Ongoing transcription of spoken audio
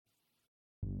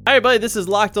Hi everybody, this is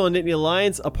Locked On Nittany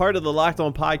Lions, a part of the Locked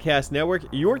On Podcast Network,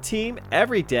 your team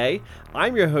every day.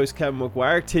 I'm your host, Kevin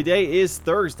McGuire. Today is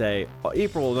Thursday,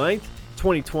 April 9th,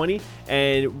 2020,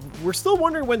 and we're still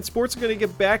wondering when sports are going to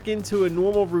get back into a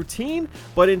normal routine,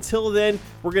 but until then,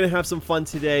 we're going to have some fun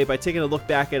today by taking a look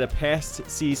back at a past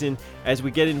season as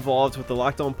we get involved with the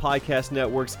Locked On Podcast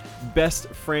Network's best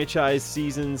franchise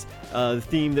seasons, the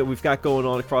theme that we've got going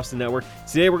on across the network.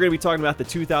 Today, we're going to be talking about the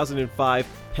 2005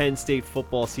 Penn State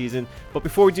football season. But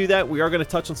before we do that, we are going to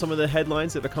touch on some of the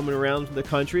headlines that are coming around the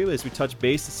country as we touch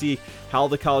base to see how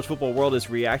the college football world is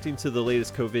reacting to the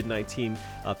latest COVID-19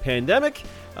 pandemic.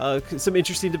 Some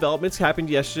interesting developments happened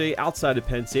yesterday outside of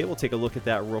Penn State. We'll take a look at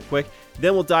that real quick.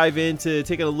 Then we'll dive into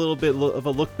taking a little bit of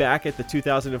a look back at the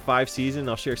 2005 season.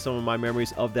 I'll share some of my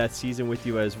memories of that season with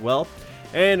you as well.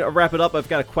 And I'll wrap it up. I've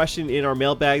got a question in our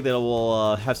mailbag that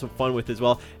we'll have some fun with as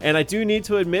well. And I do need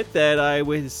to admit that I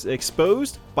was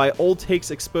exposed by Old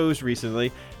Takes Exposed recently,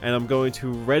 and I'm going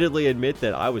to readily admit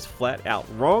that I was flat out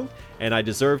wrong, and I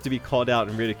deserve to be called out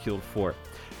and ridiculed for it.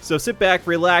 So sit back,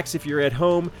 relax. If you're at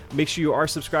home, make sure you are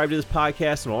subscribed to this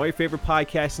podcast on all your favorite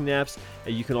podcasting apps.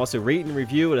 You can also rate and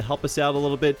review. It'll help us out a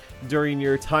little bit during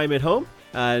your time at home.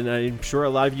 And I'm sure a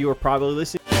lot of you are probably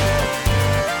listening.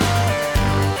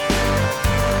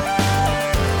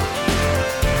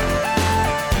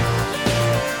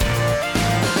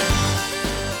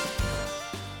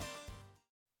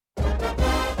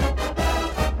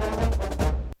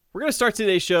 We're going to start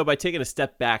today's show by taking a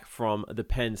step back from the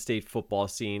Penn State football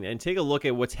scene and take a look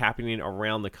at what's happening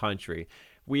around the country.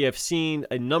 We have seen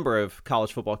a number of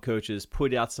college football coaches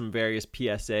put out some various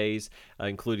PSAs,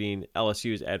 including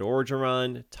LSU's Ed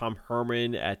Orgeron, Tom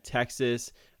Herman at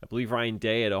Texas. I believe Ryan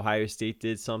Day at Ohio State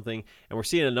did something. And we're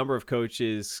seeing a number of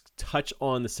coaches touch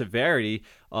on the severity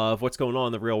of what's going on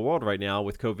in the real world right now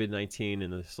with COVID-19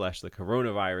 and the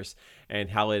coronavirus and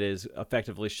how it has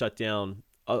effectively shut down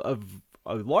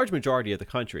a large majority of the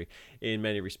country in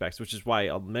many respects, which is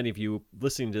why many of you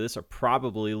listening to this are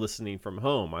probably listening from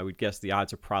home. I would guess the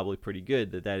odds are probably pretty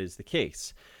good that that is the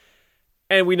case.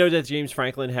 And we know that James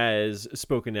Franklin has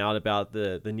spoken out about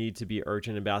the need to be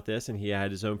urgent about this, and he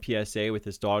had his own PSA with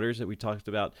his daughters that we talked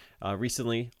about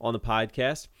recently on the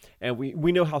podcast. And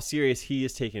we know how serious he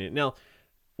is taking it. Now,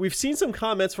 we've seen some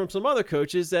comments from some other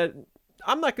coaches that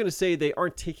I'm not going to say they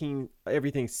aren't taking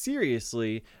everything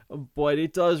seriously, but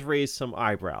it does raise some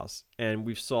eyebrows. And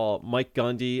we saw Mike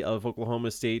Gundy of Oklahoma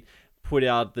State put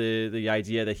out the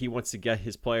idea that he wants to get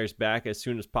his players back as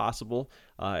soon as possible.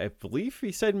 I believe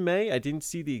he said May. I didn't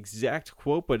see the exact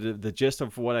quote, but the gist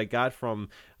of what I got from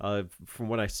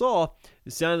what I saw,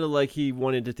 it sounded like he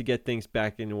wanted to get things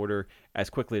back in order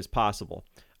as quickly as possible.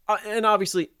 And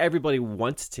obviously, everybody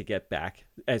wants to get back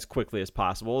as quickly as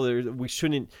possible. We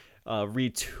shouldn't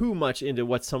read too much into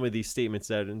what some of these statements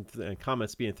and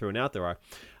comments being thrown out there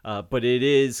are. But it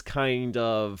is kind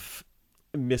of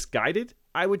misguided,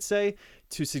 I would say,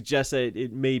 to suggest that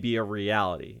it may be a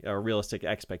reality, a realistic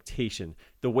expectation,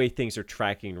 the way things are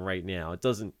tracking right now. It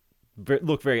doesn't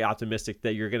look very optimistic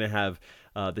that you're going to have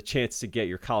the chance to get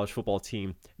your college football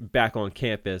team back on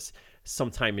campus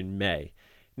sometime in May.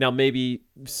 Now, maybe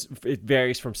it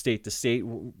varies from state to state.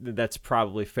 That's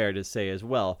probably fair to say as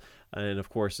well. And of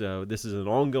course, this is an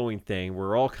ongoing thing.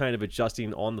 We're all kind of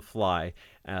adjusting on the fly.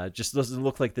 Just doesn't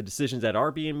look like the decisions that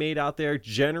are being made out there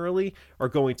generally are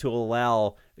going to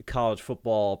allow college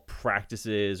football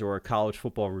practices or a college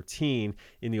football routine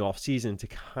in the offseason to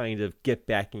kind of get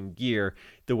back in gear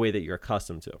the way that you're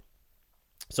accustomed to.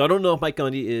 So I don't know if Mike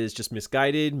Gundy is just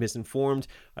misguided, misinformed.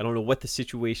 I don't know what the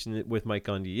situation with Mike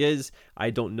Gundy is. I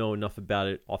don't know enough about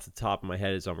it off the top of my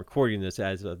head as I'm recording this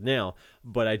as of now.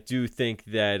 But I do think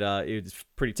that it's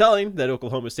pretty telling that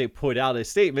Oklahoma State put out a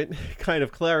statement kind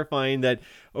of clarifying that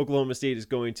Oklahoma State is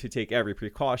going to take every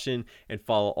precaution and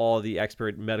follow all the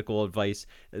expert medical advice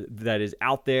that is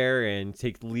out there and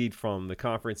take the lead from the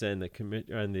conference and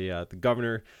the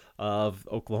governor of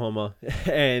Oklahoma,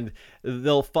 and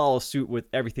they'll follow suit with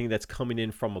everything that's coming in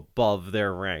from above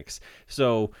their ranks.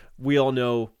 So we all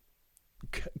know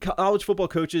college football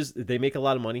coaches, they make a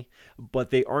lot of money,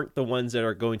 but they aren't the ones that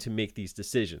are going to make these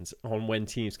decisions on when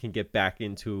teams can get back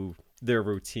into their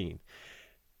routine.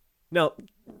 Now,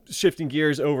 shifting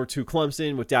gears over to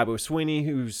Clemson with Dabo Swinney,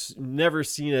 who's never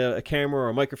seen a camera or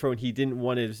a microphone he didn't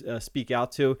want to speak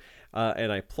out to,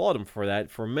 and I applaud him for that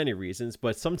for many reasons.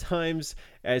 But sometimes,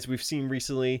 as we've seen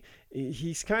recently,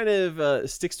 he's kind of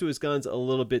sticks to his guns a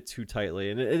little bit too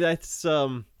tightly, and that's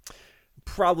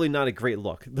probably not a great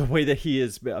look, the way that he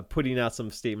is putting out some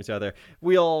statements out there.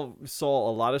 We all saw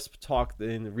a lot of talk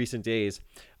in recent days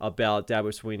about Dabo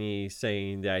Swinney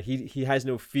saying that he has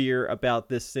no fear about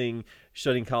this thing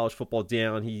shutting college football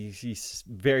down. He's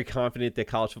very confident that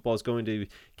college football is going to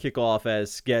kick off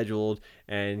as scheduled,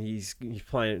 and he's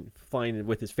flying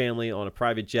with his family on a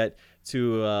private jet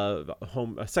to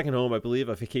a second home, I believe,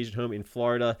 a vacation home in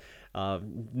Florida.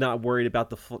 Not worried about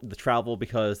the travel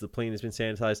because the plane has been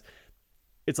sanitized.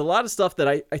 It's a lot of stuff that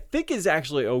I think is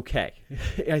actually okay.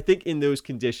 I think in those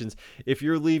conditions, if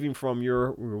you're leaving from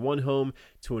your one home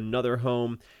to another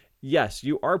home, yes,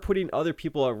 you are putting other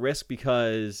people at risk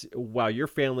because while your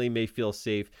family may feel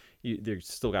safe, there's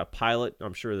still got a pilot.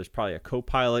 I'm sure there's probably a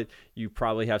co-pilot. You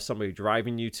probably have somebody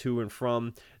driving you to and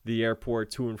from the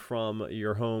airport, to and from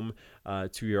your home,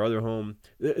 to your other home.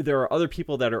 There are other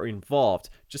people that are involved.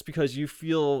 Just because you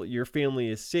feel your family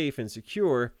is safe and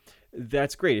secure,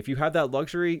 that's great. If you have that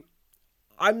luxury,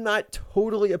 I'm not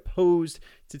totally opposed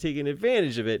to taking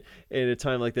advantage of it in a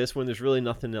time like this when there's really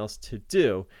nothing else to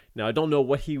do. Now, I don't know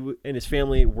what he and his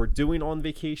family were doing on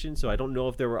vacation, so I don't know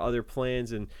if there were other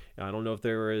plans, and I don't know if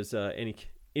there was any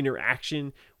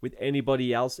interaction with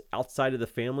anybody else outside of the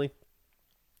family.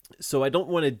 So I don't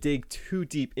want to dig too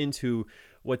deep into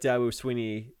what Dabo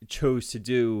Swinney chose to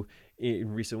do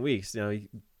in recent weeks. Now, he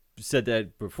said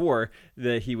that before,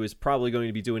 that he was probably going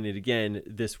to be doing it again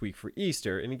this week for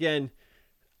Easter. And again,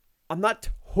 I'm not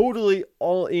totally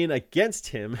all in against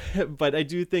him, but I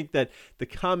do think that the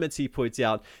comments he puts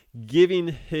out,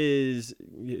 giving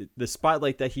the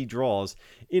spotlight that he draws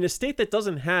in a state that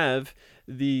doesn't have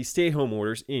the stay-home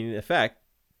orders in effect,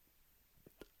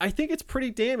 I think it's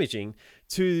pretty damaging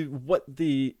to what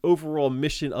the overall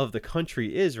mission of the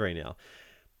country is right now.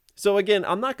 So again,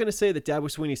 I'm not going to say that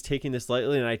Dabo Swinney's taking this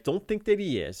lightly, and I don't think that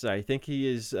he is. I think he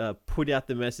is put out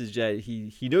the message that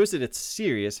he knows that it's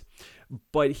serious,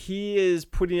 but he is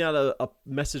putting out a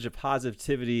message of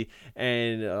positivity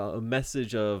and a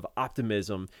message of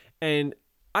optimism. And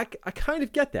I kind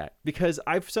of get that, because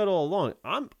I've said all along,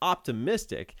 I'm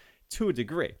optimistic to a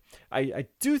degree. I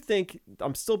do think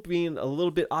I'm still being a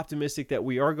little bit optimistic that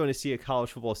we are going to see a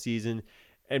college football season,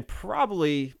 and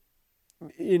probably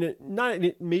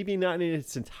maybe not in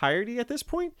its entirety at this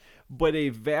point, but a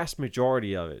vast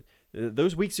majority of it.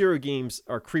 Those week 0 games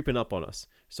are creeping up on us,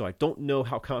 so I don't know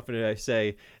how confident I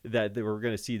say that we're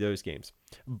going to see those games.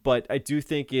 But I do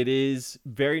think it is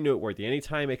very noteworthy.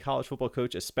 Anytime a college football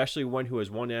coach, especially one who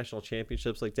has won national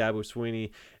championships like Dabo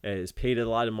Swinney, is paid a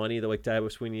lot of money like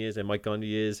Dabo Swinney is and Mike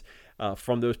Gundy is,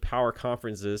 from those power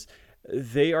conferences,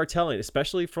 they are telling,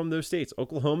 especially from those states,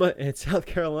 Oklahoma and South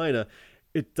Carolina,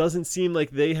 it doesn't seem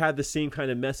like they have the same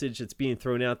kind of message that's being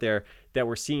thrown out there that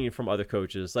we're seeing from other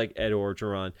coaches like Ed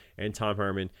Orgeron and Tom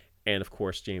Herman and, of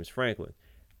course, James Franklin.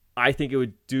 I think it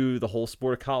would do the whole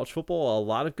sport of college football a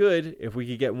lot of good if we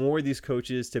could get more of these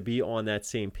coaches to be on that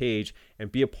same page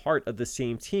and be a part of the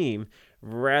same team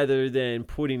rather than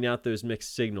putting out those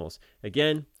mixed signals.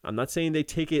 Again, I'm not saying they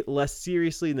take it less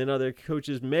seriously than other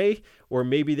coaches may, or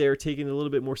maybe they're taking it a little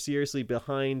bit more seriously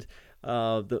behind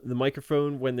the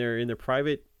microphone when they're in their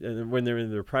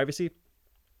privacy.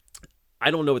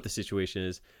 I don't know what the situation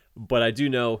is, but I do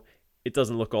know it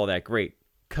doesn't look all that great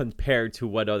compared to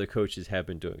what other coaches have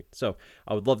been doing. So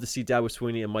I would love to see Dabo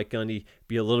Swinney and Mike Gundy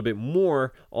be a little bit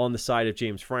more on the side of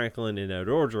James Franklin and Ed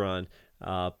Orgeron.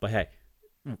 But hey,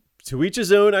 to each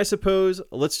his own, I suppose.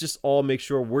 Let's just all make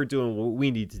sure we're doing what we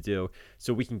need to do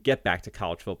so we can get back to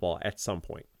college football at some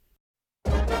point.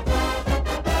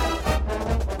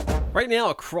 Right now,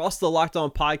 across the Locked On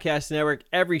Podcast Network,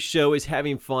 every show is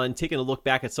having fun, taking a look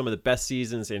back at some of the best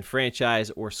seasons in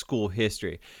franchise or school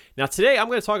history. Now, today, I'm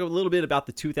going to talk a little bit about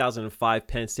the 2005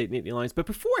 Penn State Nittany Lions, but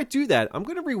before I do that, I'm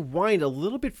going to rewind a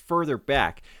little bit further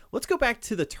back. Let's go back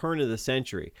to the turn of the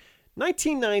century.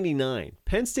 1999,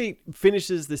 Penn State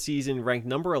finishes the season ranked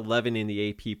number 11 in the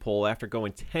AP poll after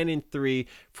going 10-3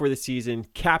 for the season,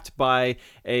 capped by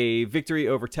a victory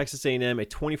over Texas A&M, a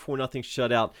 24-0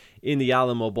 shutout in the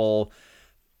Alamo Bowl.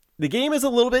 The game is a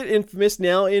little bit infamous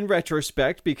now in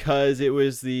retrospect because it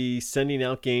was the sending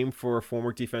out game for a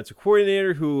former defensive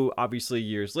coordinator who obviously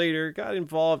years later got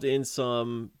involved in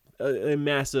a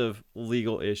massive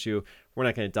legal issue. We're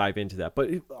not going to dive into that, but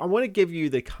I want to give you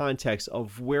the context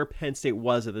of where Penn State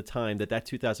was at the time that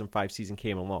 2005 season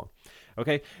came along.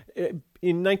 Okay,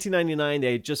 in 1999,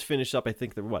 they had just finished up, I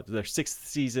think, their sixth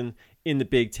season in the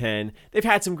Big Ten. They've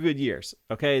had some good years.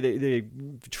 Okay, they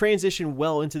transitioned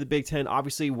well into the Big Ten.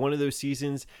 Obviously, one of those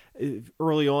seasons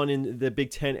early on in the Big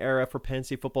Ten era for Penn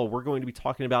State football, we're going to be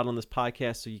talking about on this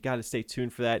podcast, so you got to stay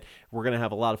tuned for that. We're going to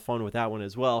have a lot of fun with that one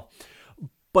as well.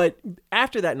 But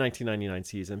after that 1999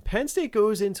 season, Penn State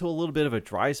goes into a little bit of a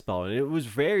dry spell, and it was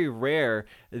very rare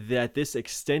that this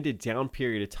extended down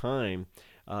period of time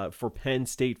for Penn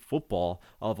State football,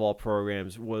 of all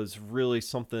programs, was really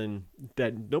something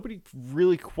that nobody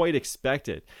really quite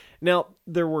expected. Now,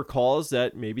 there were calls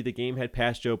that maybe the game had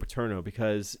passed Joe Paterno,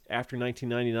 because after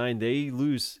 1999,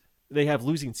 they have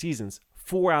losing seasons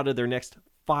 4 out of their next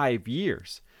 5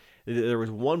 years. There was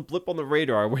one blip on the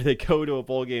radar where they go to a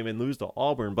bowl game and lose to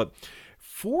Auburn, but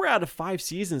 4 out of 5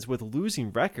 seasons with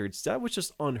losing records, that was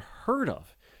just unheard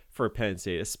of for Penn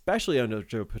State, especially under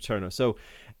Joe Paterno. So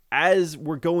as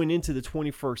we're going into the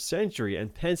 21st century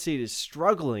and Penn State is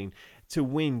struggling to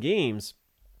win games,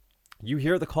 you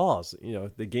hear the calls.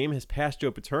 The game has passed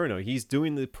Joe Paterno. He's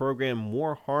doing the program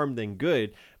more harm than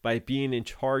good by being in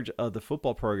charge of the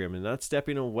football program and not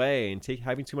stepping away and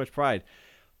having too much pride.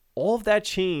 All of that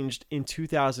changed in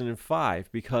 2005,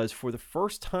 because for the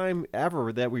first time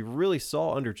ever that we really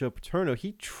saw under Joe Paterno,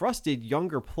 he trusted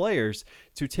younger players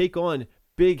to take on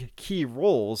big key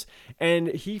roles, and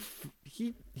he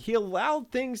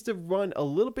allowed things to run a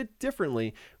little bit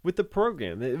differently with the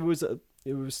program. It was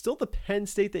still the Penn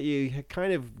State that you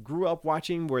kind of grew up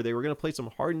watching, where they were going to play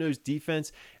some hard-nosed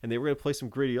defense and they were going to play some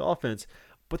gritty offense.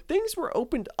 But things were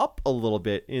opened up a little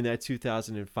bit in that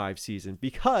 2005 season,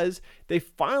 because they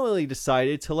finally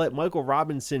decided to let Michael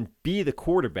Robinson be the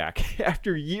quarterback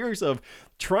after years of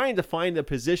trying to find a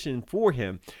position for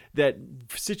him that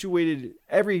situated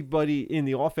everybody in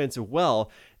the offense well.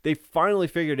 They finally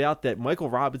figured out that Michael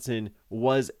Robinson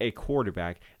was a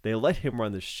quarterback. They let him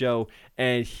run the show,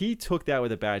 and he took that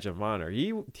with a badge of honor.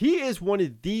 He is one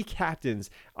of the captains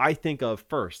I think of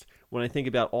first when I think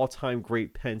about all-time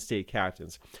great Penn State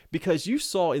captains, because you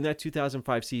saw in that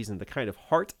 2005 season the kind of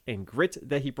heart and grit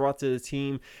that he brought to the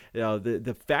team,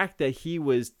 the fact that he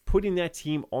was putting that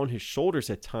team on his shoulders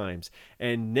at times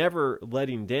and never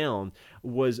letting down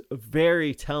was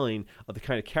very telling of the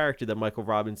kind of character that Michael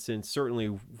Robinson certainly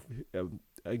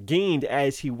gained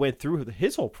as he went through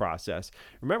his whole process.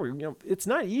 Remember, it's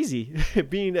not easy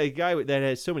being a guy that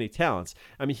has so many talents.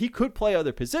 I mean, he could play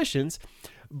other positions,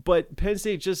 but Penn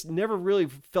State just never really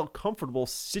felt comfortable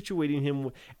situating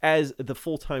him as the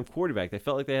full-time quarterback. They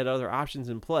felt like they had other options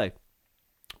in play.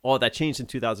 All that changed in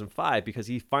 2005 because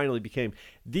he finally became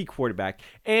the quarterback,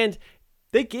 and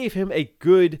they gave him a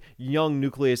good young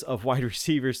nucleus of wide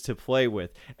receivers to play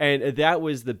with. And that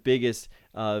was the biggest,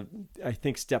 I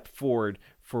think, step forward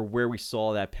for where we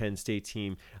saw that Penn State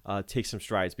team take some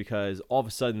strides, because all of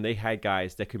a sudden they had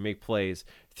guys that could make plays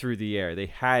through the air. They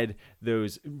had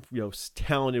those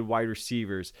talented wide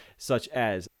receivers such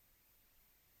as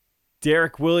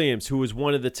Derek Williams, who was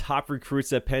one of the top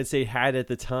recruits that Penn State had at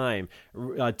the time.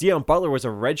 Deion Butler was a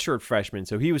redshirt freshman,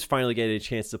 so he was finally getting a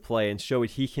chance to play and show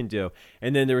what he can do.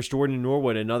 And then there was Jordan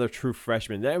Norwood, another true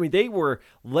freshman. I mean, they were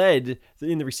led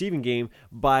in the receiving game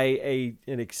by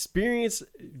an experienced,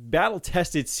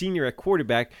 battle-tested senior at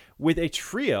quarterback with a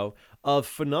trio of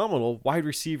phenomenal wide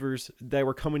receivers that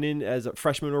were coming in as a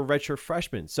freshman or redshirt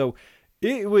freshmen. So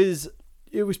it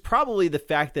was probably the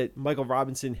fact that Michael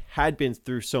Robinson had been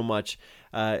through so much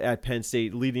at Penn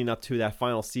State leading up to that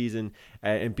final season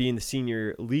and being the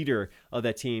senior leader of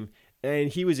that team. And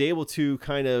he was able to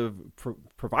kind of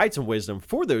provide some wisdom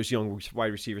for those young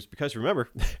wide receivers, because remember,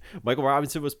 Michael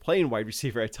Robinson was playing wide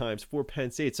receiver at times for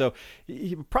Penn State. So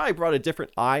he probably brought a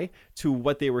different eye to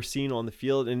what they were seeing on the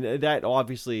field. And that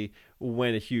obviously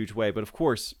went a huge way. But of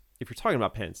course, if you're talking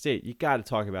about Penn State, you got to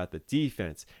talk about the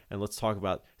defense. And let's talk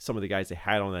about some of the guys they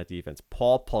had on that defense.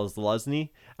 Paul Posluszny.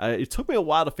 It took me a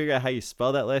while to figure out how you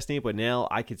spell that last name, but now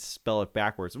I could spell it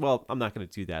backwards. Well, I'm not going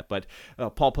to do that, but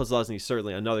Paul Posluszny is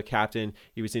certainly another captain.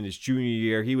 He was in his junior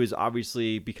year. He was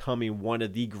obviously becoming one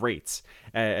of the greats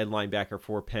at linebacker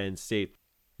for Penn State.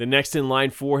 The next in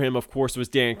line for him, of course, was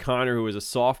Dan Connor, who was a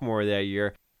sophomore that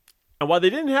year. And while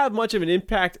they didn't have much of an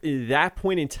impact at that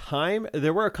point in time,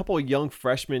 there were a couple of young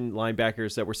freshman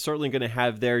linebackers that were certainly going to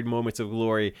have their moments of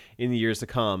glory in the years to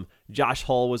come. Josh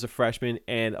Hull was a freshman,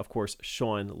 and of course,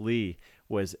 Sean Lee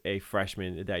was a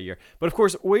freshman that year. But of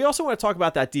course, we also want to talk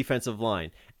about that defensive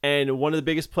line. And one of the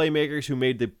biggest playmakers who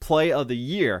made the play of the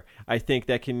year, I think,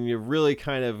 that can really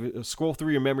kind of scroll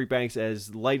through your memory banks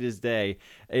as light as day,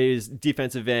 is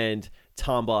defensive end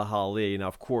Tamba Hali. Now,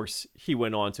 of course, he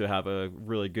went on to have a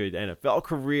really good NFL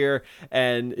career,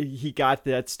 and he got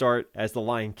that start as the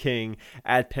Lion King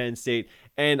at Penn State.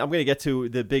 And I'm going to get to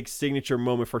the big signature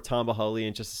moment for Tamba Hali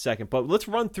in just a second. But let's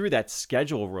run through that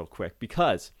schedule real quick,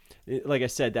 because, like I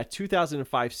said, that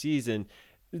 2005 season,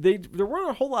 there weren't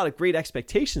a whole lot of great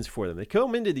expectations for them. They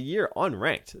come into the year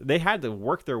unranked. They had to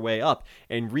work their way up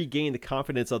and regain the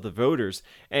confidence of the voters.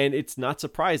 And it's not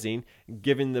surprising,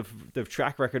 given the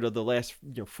track record of the last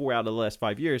 4 out of the last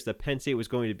 5 years, that Penn State was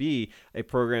going to be a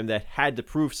program that had to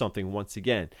prove something once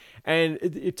again. And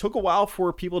it took a while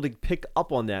for people to pick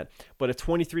up on that. But a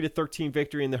 23-13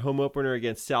 victory in the home opener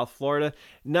against South Florida,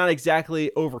 not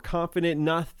exactly overconfident,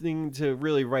 nothing to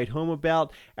really write home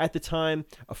about at the time.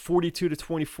 A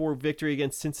 42-24 victory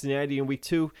against Cincinnati in week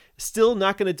 2, still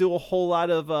not going to do a whole lot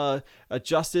of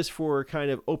justice for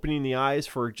kind of opening the eyes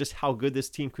for just how good this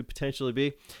team could potentially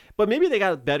be. But maybe they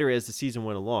got better as the season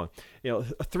went along. A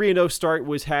 3-0 start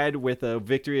was had with a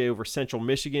victory over Central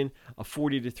Michigan, a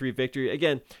 40-3 victory.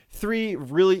 Again, 3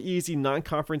 really easy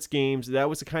non-conference games. That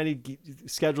was the kind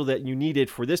of schedule that you needed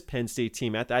for this Penn State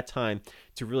team at that time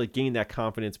to really gain that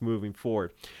confidence moving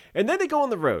forward. And then they go on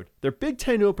the road. Their Big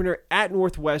Ten opener at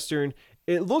Northwestern.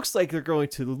 It looks like they're going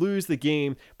to lose the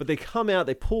game, but they come out,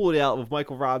 they pull it out with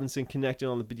Michael Robinson connecting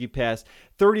on the deep pass,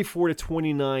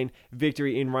 34-29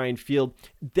 victory in Ryan Field.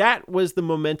 That was the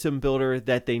momentum builder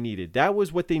that they needed. That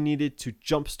was what they needed to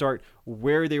jumpstart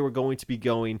where they were going to be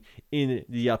going in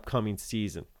the upcoming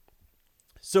season.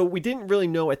 So we didn't really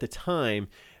know at the time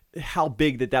how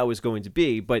big that was going to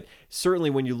be, but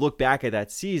certainly when you look back at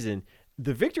that season,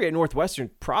 the victory at Northwestern,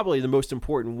 probably the most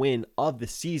important win of the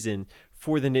season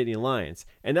for the Nittany Lions.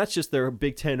 And that's just their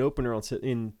Big Ten opener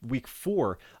in week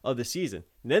 4 of the season.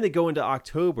 And then they go into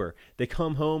October. They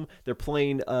come home. They're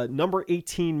playing number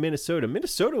 18 Minnesota.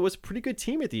 Minnesota was a pretty good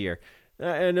team at the year.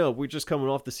 I know we're just coming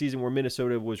off the season where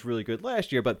Minnesota was really good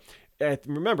last year, but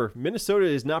remember, Minnesota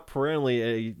is not perennially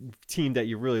a team that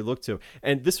you really look to.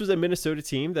 And this was a Minnesota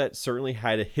team that certainly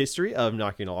had a history of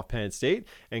knocking off Penn State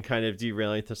and kind of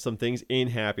derailing to some things in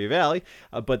Happy Valley.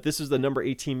 But this was the number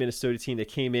 18 Minnesota team that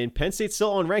came in. Penn State's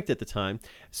still unranked at the time.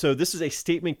 So this is a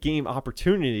statement game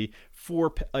opportunity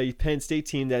for a Penn State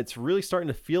team that's really starting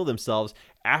to feel themselves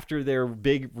after their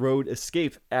big road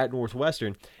escape at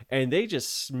Northwestern, and they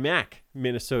just smack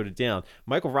Minnesota down.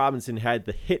 Michael Robinson had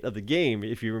the hit of the game,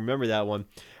 if you remember that one,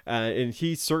 and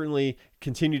he certainly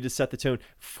continued to set the tone.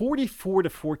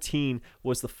 44-14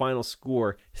 was the final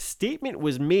score. Statement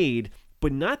was made,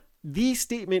 but not the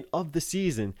statement of the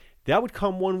season. That would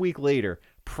come 1 week later.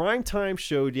 Primetime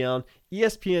showdown.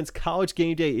 ESPN's College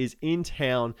Game Day is in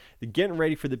town. They're getting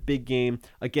ready for the big game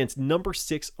against number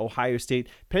 6 Ohio State.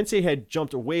 Penn State had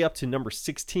jumped way up to number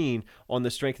 16 on the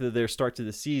strength of their start to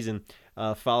the season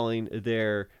following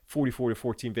their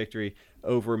 44-14 victory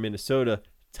over Minnesota.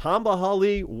 Tamba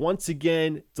Hali once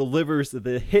again delivers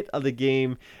the hit of the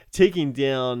game, taking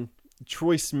down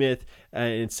Troy Smith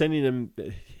and sending him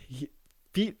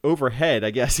feet overhead,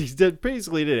 I guess.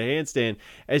 Basically did a handstand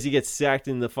as he gets sacked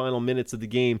in the final minutes of the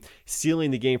game,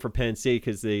 sealing the game for Penn State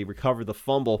because they recovered the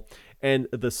fumble. And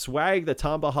the swag that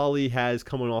Tamba Hali has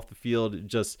coming off the field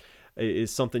just is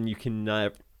something you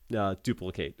cannot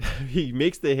duplicate. He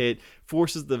makes the hit,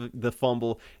 forces the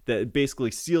fumble that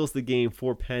basically seals the game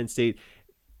for Penn State.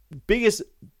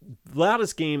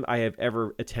 Loudest game I have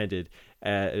ever attended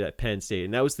at Penn State.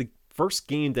 And that was the first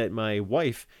game that my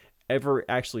wife ever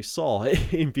actually saw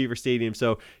in Beaver Stadium.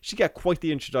 So she got quite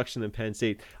the introduction to Penn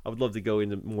State. I would love to go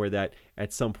into more of that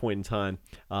at some point in time,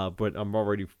 but I'm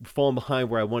already falling behind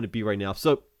where I want to be right now.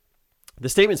 So the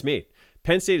statement's made.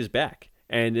 Penn State is back,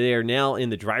 and they are now in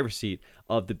the driver's seat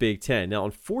of the Big Ten. Now,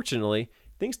 unfortunately,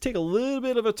 things take a little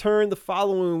bit of a turn the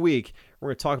following week. We're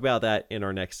going to talk about that in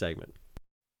our next segment.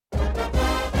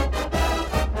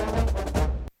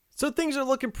 So things are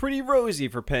looking pretty rosy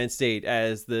for Penn State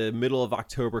as the middle of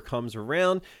October comes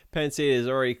around. Penn State has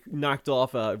already knocked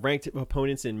off ranked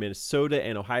opponents in Minnesota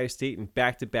and Ohio State in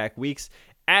back-to-back weeks.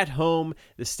 At home,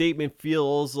 the statement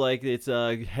feels like it's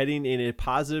heading in a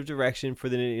positive direction for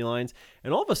the Nittany Lions.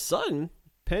 And all of a sudden,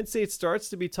 Penn State starts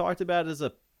to be talked about as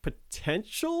a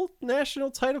potential national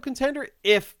title contender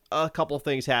if a couple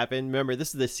things happen. Remember, this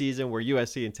is the season where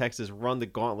USC and Texas run the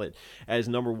gauntlet as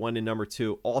number 1 and number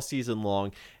 2 all season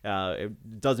long.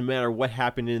 It doesn't matter what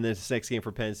happened in this next game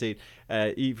for Penn State.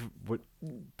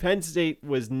 Penn State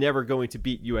was never going to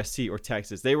beat USC or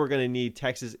Texas. They were going to need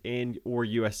Texas and or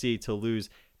USC to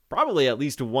lose probably at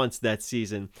least once that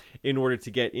season in order to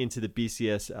get into the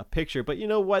BCS picture. But you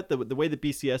know what? The way the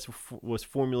BCS was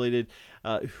formulated,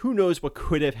 who knows what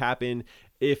could have happened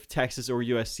if Texas or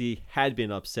USC had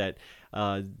been upset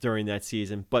during that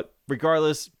season. But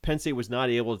regardless, Penn State was not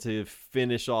able to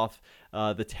finish off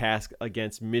the task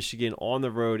against Michigan on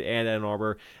the road at Ann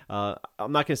Arbor. I'm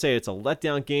not going to say it's a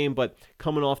letdown game, but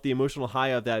coming off the emotional high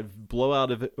of that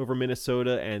blowout over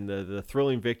Minnesota and the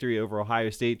thrilling victory over Ohio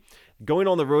State, going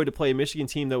on the road to play a Michigan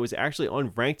team that was actually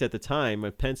unranked at the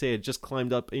time, Penn State had just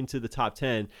climbed up into the top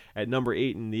 10 at number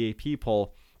 8 in the AP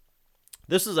poll.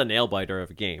 This is a nail-biter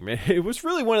of a game. It was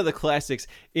really one of the classics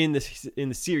in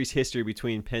the series history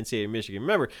between Penn State and Michigan.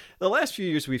 Remember, the last few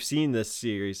years we've seen this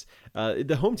series,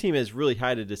 the home team has really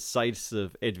had a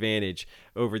decisive advantage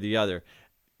over the other.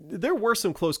 There were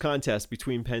some close contests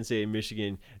between Penn State and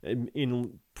Michigan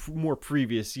in more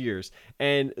previous years,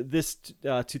 and this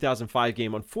 2005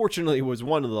 game unfortunately was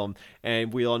one of them,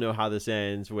 and we all know how this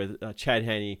ends with Chad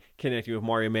Henne connecting with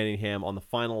Mario Manningham on the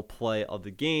final play of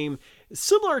the game.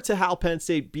 Similar to how Penn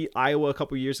State beat Iowa a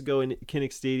couple years ago in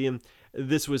Kinnick Stadium,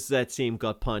 this was that same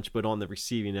gut punch, but on the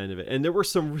receiving end of it. And there were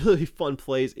some really fun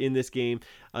plays in this game.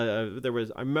 I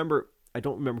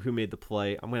don't remember who made the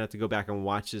play. I'm going to have to go back and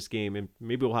watch this game, and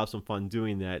maybe we'll have some fun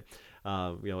doing that,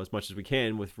 as much as we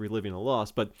can with reliving a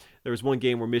loss. But there was one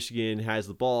game where Michigan has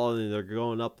the ball, and they're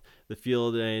going up the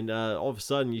field, and all of a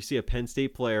sudden you see a Penn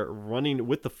State player running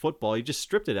with the football. He just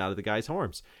stripped it out of the guy's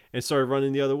arms and started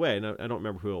running the other way. And I don't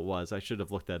remember who it was. I should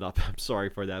have looked that up. I'm sorry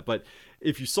for that. But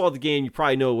if you saw the game, you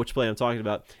probably know which play I'm talking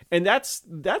about. And that's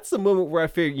the moment where I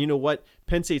figured, you know what?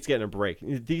 Penn State's getting a break.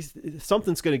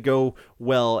 Something's going to go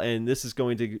well, and this is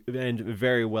going to end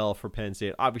very well for Penn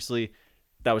State. Obviously,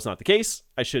 that was not the case.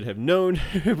 I should have known.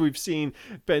 We've seen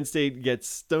Penn State get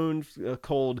stunned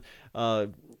by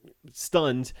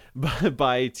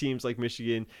teams like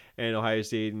Michigan and Ohio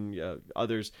State and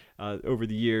others over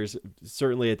the years,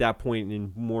 certainly at that point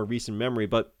in more recent memory.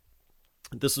 But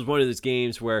this was one of those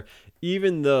games where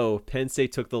even though Penn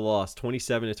State took the loss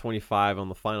 27-25 on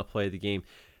the final play of the game,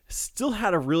 still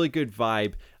had a really good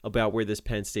vibe about where this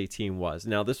Penn State team was.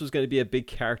 Now, this was going to be a big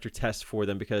character test for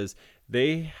them because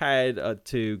they had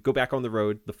to go back on the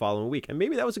road the following week. And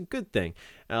maybe that was a good thing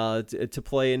to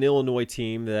play an Illinois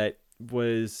team that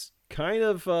was kind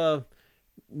of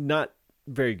not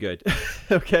very good.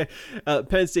 Okay.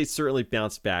 Penn State certainly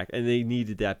bounced back, and they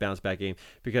needed that bounce back game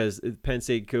because Penn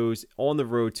State goes on the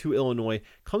road to Illinois,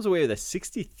 comes away with a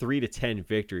 63-10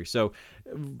 victory. So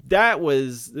that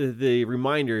was the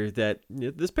reminder that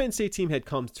this Penn State team had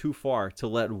come too far to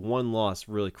let one loss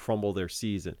really crumble their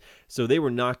season. So they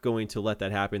were not going to let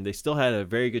that happen. They still had a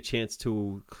very good chance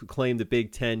to claim the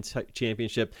Big Ten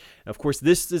championship. Of course,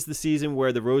 this is the season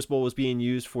where the Rose Bowl was being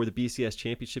used for the BCS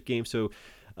championship game. So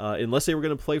unless they were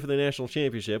going to play for the national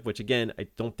championship, which again, I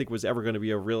don't think was ever going to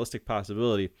be a realistic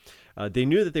possibility, they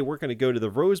knew that they weren't going to go to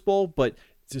the Rose Bowl, but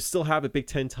to still have a Big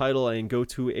Ten title and go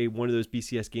to one of those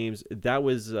BCS games, that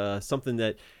was something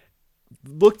that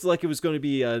looked like it was going to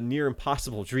be a near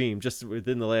impossible dream just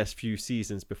within the last few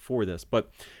seasons before this.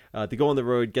 But to go on the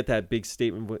road, get that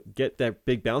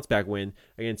big bounce back win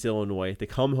against Illinois. They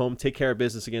come home, take care of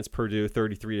business against Purdue,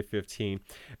 33-15,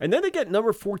 and then they get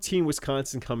number 14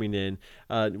 Wisconsin coming in.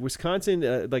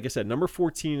 Wisconsin, like I said, number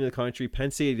 14 in the country.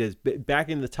 Penn State is back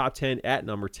in the top 10 at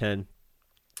number 10.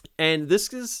 And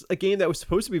this is a game that was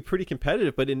supposed to be pretty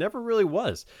competitive, but it never really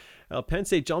was. Penn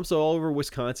State jumps all over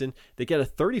Wisconsin. They get a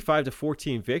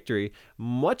 35-14 victory,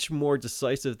 much more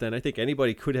decisive than I think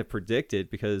anybody could have predicted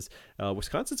because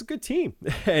Wisconsin's a good team,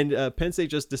 and Penn State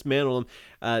just dismantled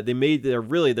them. They made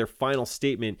their final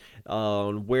statement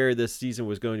on where this season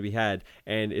was going to be had,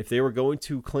 and if they were going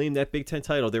to claim that Big Ten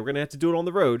title, they were going to have to do it on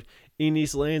the road in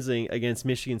East Lansing against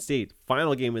Michigan State.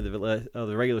 Final game of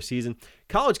the regular season.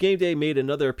 College Game Day made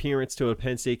another appearance to a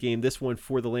Penn State game, this one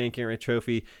for the Land-Grant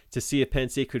Trophy, to see if Penn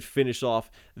State could finish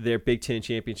off their Big Ten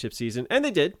championship season, and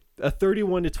they did. A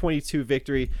 31-22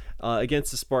 victory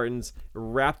against the Spartans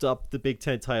wrapped up the Big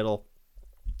Ten title.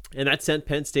 And that sent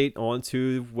Penn State on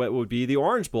to what would be the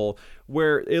Orange Bowl,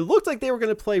 where it looked like they were going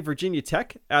to play Virginia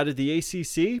Tech out of the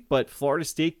ACC, but Florida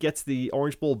State gets the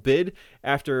Orange Bowl bid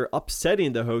after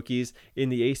upsetting the Hokies in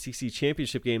the ACC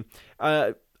championship game.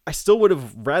 I still would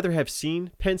have rather have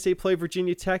seen Penn State play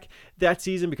Virginia Tech that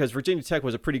season because Virginia Tech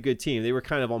was a pretty good team. They were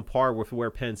kind of on par with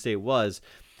where Penn State was.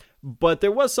 But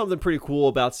there was something pretty cool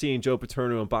about seeing Joe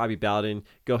Paterno and Bobby Bowden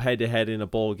go head-to-head in a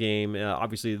bowl game.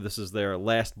 Obviously, this is their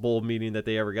last bowl meeting that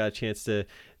they ever got a chance to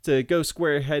go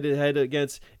square head-to-head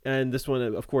against. And this one,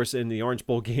 of course, in the Orange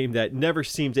Bowl game that never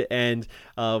seemed to end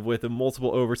with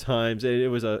multiple overtimes. And it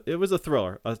was a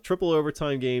thriller, a triple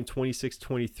overtime game,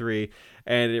 26-23.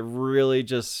 And it really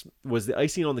just was the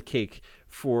icing on the cake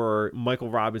for Michael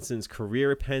Robinson's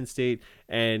career at Penn State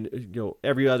and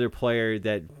every other player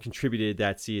that contributed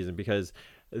that season, because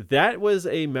that was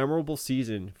a memorable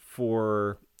season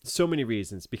for so many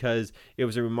reasons, because it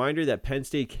was a reminder that Penn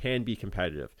State can be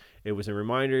competitive. It was a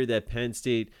reminder that Penn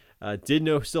State did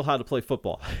know still how to play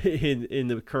football in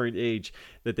the current age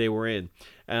that they were in.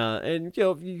 And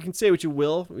you can say what you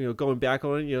will, going back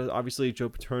on it, obviously Joe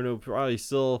Paterno probably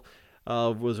still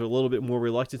was a little bit more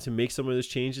reluctant to make some of those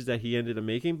changes that he ended up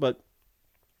making,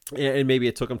 and maybe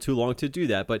it took him too long to do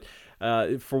that. But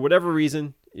for whatever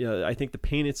reason, I think the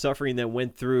pain and suffering that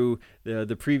went through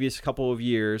the previous couple of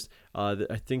years,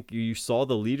 I think you saw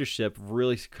the leadership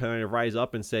really kind of rise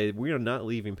up and say, we are not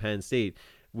leaving Penn State,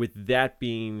 with that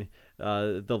being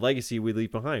the legacy we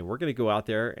leave behind. We're going to go out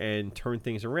there and turn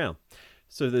things around.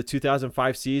 So the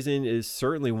 2005 season is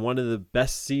certainly one of the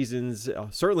best seasons,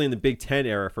 certainly in the Big Ten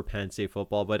era for Penn State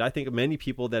football. But I think many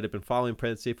people that have been following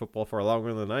Penn State football for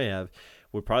longer than I have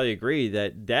would probably agree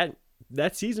that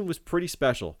season was pretty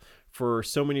special for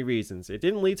so many reasons. It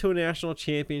didn't lead to a national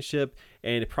championship,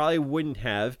 and it probably wouldn't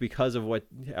have because of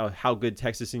how good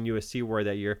Texas and USC were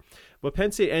that year. But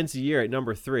Penn State ends the year at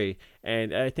number 3,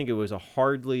 and I think it was a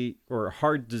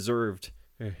hard-deserved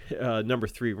number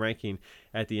 3 ranking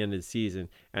at the end of the season.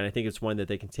 And I think it's one that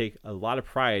they can take a lot of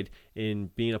pride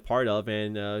in being a part of,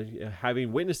 and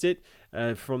having witnessed it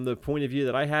from the point of view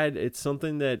that I had, it's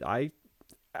something that I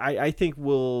think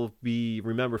will be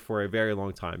remembered for a very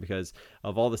long time, because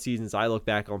of all the seasons I look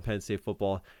back on Penn State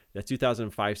football, that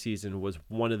 2005 season was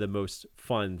one of the most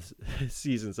fun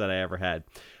seasons that I ever had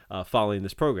following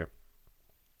this program.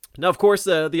 Now, of course,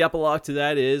 the epilogue to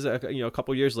that is, a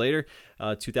couple years later,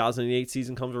 2008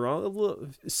 season comes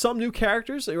around. Some new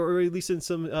characters, or at least in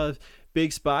some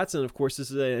big spots, and of course,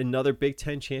 this is another Big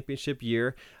Ten championship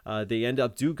year. They end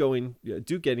up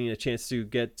getting a chance to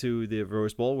get to the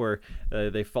Rose Bowl, where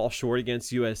they fall short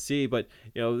against USC. But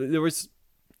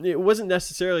it wasn't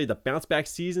necessarily the bounce back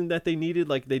season that they needed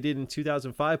like they did in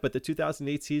 2005, but the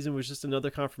 2008 season was just another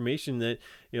confirmation that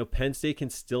Penn State can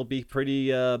still be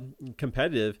pretty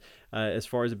competitive as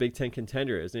far as a Big Ten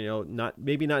contender is. Not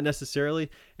necessarily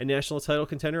a national title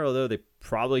contender, although they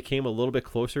probably came a little bit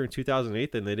closer in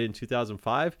 2008 than they did in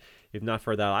 2005, if not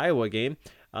for that Iowa game.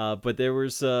 But there were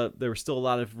still a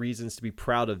lot of reasons to be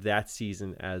proud of that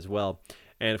season as well.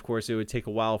 And, of course, it would take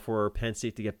a while for Penn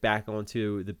State to get back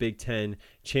onto the Big Ten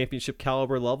championship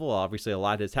caliber level. Obviously, a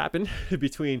lot has happened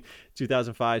between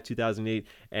 2005, 2008,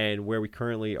 and where we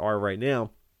currently are right now.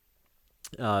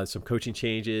 Some coaching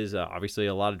changes, obviously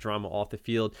a lot of drama off the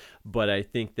field. But I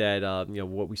think that,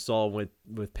 what we saw with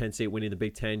Penn State winning the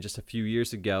Big Ten just a few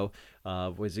years ago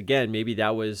was, again, maybe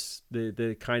that was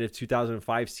the kind of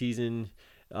 2005 season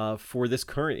for this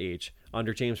current age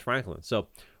under James Franklin. So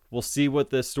we'll see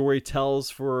what the story tells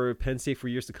for Penn State for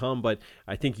years to come. But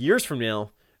I think years from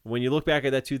now, when you look back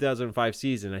at that 2005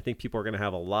 season, I think people are going to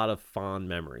have a lot of fond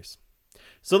memories.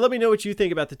 So let me know what you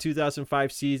think about the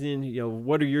 2005 season.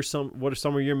 What are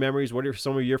some of your memories? What are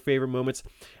some of your favorite moments?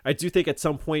 I do think at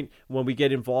some point when we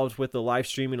get involved with the live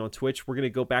streaming on Twitch, we're going to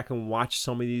go back and watch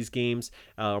some of these games.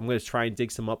 I'm going to try and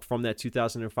dig some up from that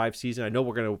 2005 season. I know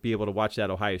we're going to be able to watch that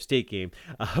Ohio State game,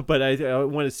 but I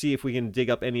want to see if we can dig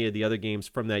up any of the other games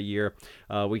from that year.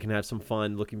 We can have some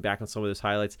fun looking back on some of those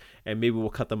highlights, and maybe we'll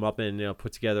cut them up and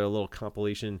put together a little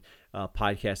compilation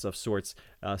podcast of sorts.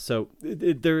 So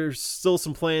there's still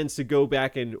some plans to go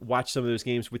back and watch some of those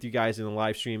games with you guys in the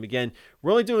live stream. Again,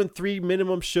 we're only doing 3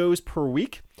 minimum shows per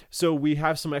week, so we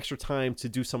have some extra time to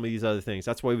do some of these other things.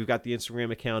 That's why we've got the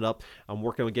Instagram account up. I'm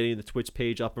working on getting the Twitch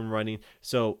page up and running.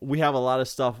 So we have a lot of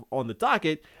stuff on the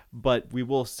docket, but we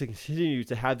will continue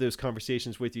to have those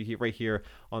conversations with you right here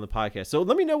on the podcast. So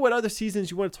let me know what other seasons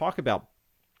you want to talk about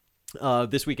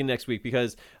this week and next week,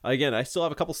 because again, I still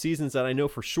have a couple seasons that I know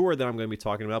for sure that I'm going to be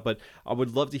talking about, but I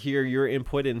would love to hear your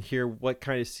input and hear what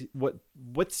kind of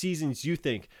what seasons you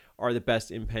think are the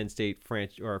best in Penn State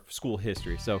franchise or school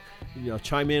history. So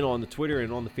chime in on the Twitter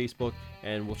and on the Facebook,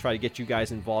 and we'll try to get you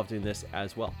guys involved in this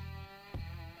as well.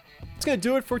 That's going to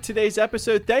do it for today's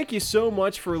episode. Thank you so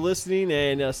much for listening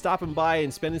and stopping by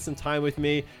and spending some time with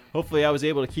me. Hopefully I was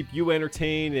able to keep you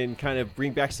entertained and kind of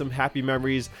bring back some happy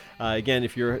memories. Again,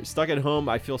 if you're stuck at home,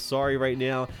 I feel sorry right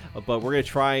now, but we're going to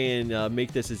try and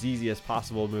make this as easy as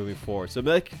possible moving forward. So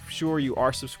make sure you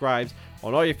are subscribed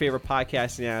on all your favorite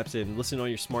podcasting apps and listen on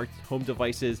your smart home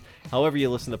devices. However you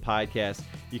listen to podcasts,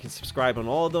 you can subscribe on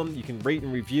all of them. You can rate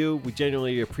and review. We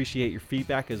genuinely appreciate your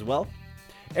feedback as well.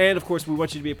 And of course, we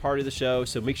want you to be a part of the show,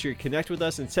 so make sure you connect with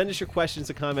us and send us your questions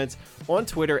and comments on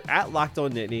Twitter at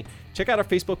LockedOnNittany. Check out our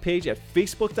Facebook page at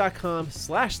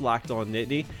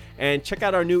facebook.com/LockedOnNittany, and check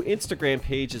out our new Instagram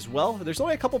page as well. There's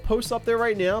only a couple posts up there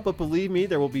right now, but believe me,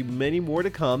 there will be many more to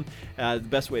come. The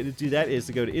best way to do that is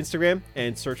to go to Instagram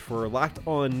and search for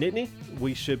LockedOnNittany.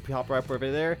 We should pop right over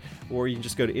there, or you can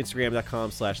just go to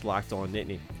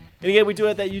instagram.com/LockedOnNittany. And again, we do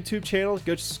have that YouTube channel.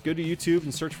 Just go to YouTube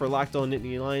and search for Locked On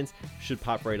Nittany Lions. Should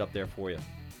pop right up there for you.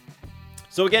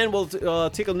 So again, we'll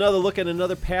take another look at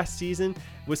another past season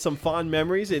with some fond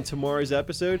memories in tomorrow's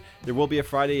episode. There will be a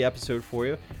Friday episode for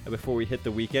you before we hit the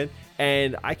weekend.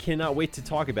 And I cannot wait to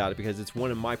talk about it because it's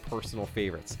one of my personal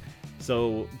favorites.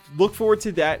 So look forward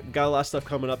to that. Got a lot of stuff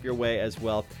coming up your way as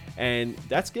well. And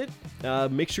that's good.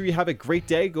 Make sure you have a great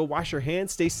day. Go wash your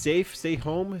hands. Stay safe. Stay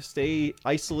home. Stay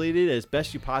isolated as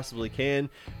best you possibly can.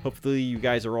 Hopefully you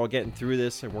guys are all getting through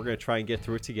this, and we're going to try and get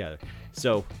through it together.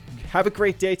 So have a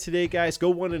great day today, guys.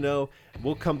 Go 1-0.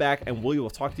 We'll come back, and we will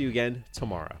talk to you again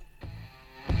tomorrow.